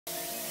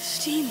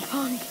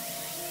Steampunk,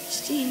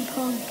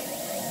 steampunk,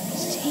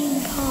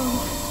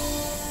 steampunk.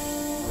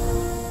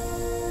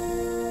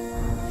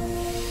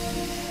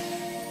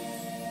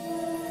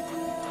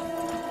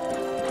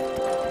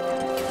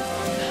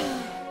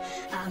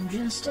 I'm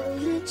just a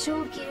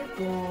little gear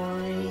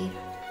boy,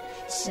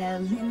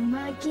 selling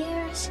my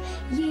gears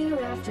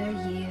year after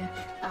year.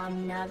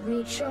 I'm not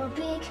rich or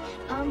big,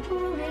 I'm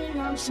poor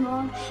and I'm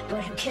small,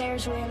 but who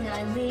cares when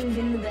I live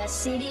in the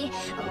best city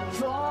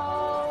of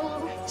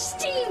all,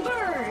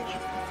 Steamburg!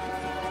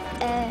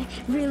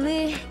 Every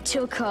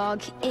little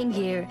cog in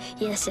gear,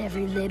 yes,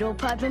 every little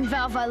pipe and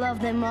valve, I love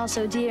them all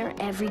so dear.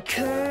 Every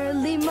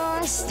curly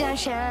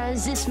mustache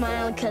has a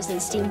smile, 'cause in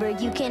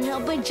Steamburg you can't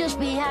help but just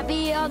be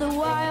happy all the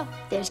while.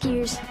 There's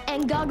gears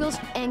and goggles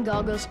and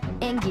goggles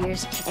and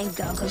gears and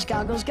goggles,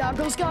 goggles,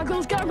 goggles,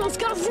 goggles, goggles,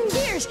 goggles and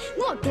gears.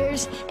 Look,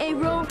 there's a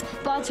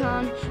robot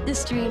on the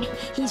street.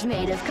 He's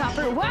made of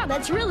copper. Wow,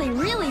 that's really,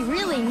 really,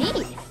 really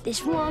neat.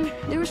 This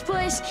wondrous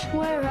place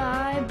where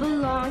I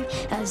belong.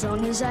 As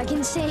long as I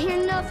can stay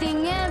here,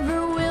 nothing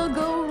ever will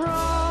go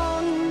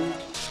wrong.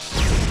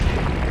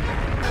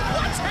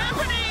 What's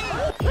happening?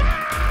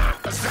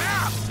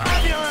 Zap!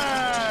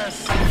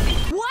 Fabulous!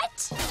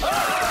 What?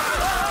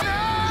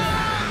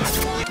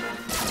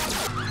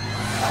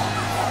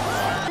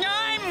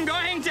 I'm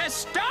going to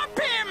stop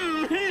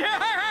him!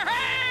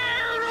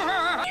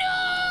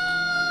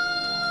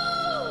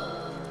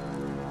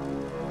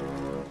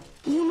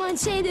 You might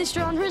say this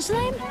genre's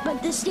lame,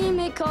 but this steam,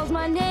 it calls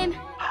my name.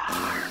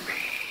 Harvey.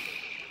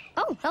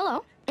 Oh,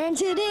 hello. And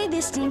today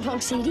this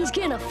steampunk city's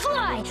gonna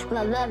fly.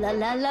 La la la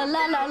la la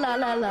la la la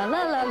la la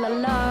la la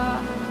la.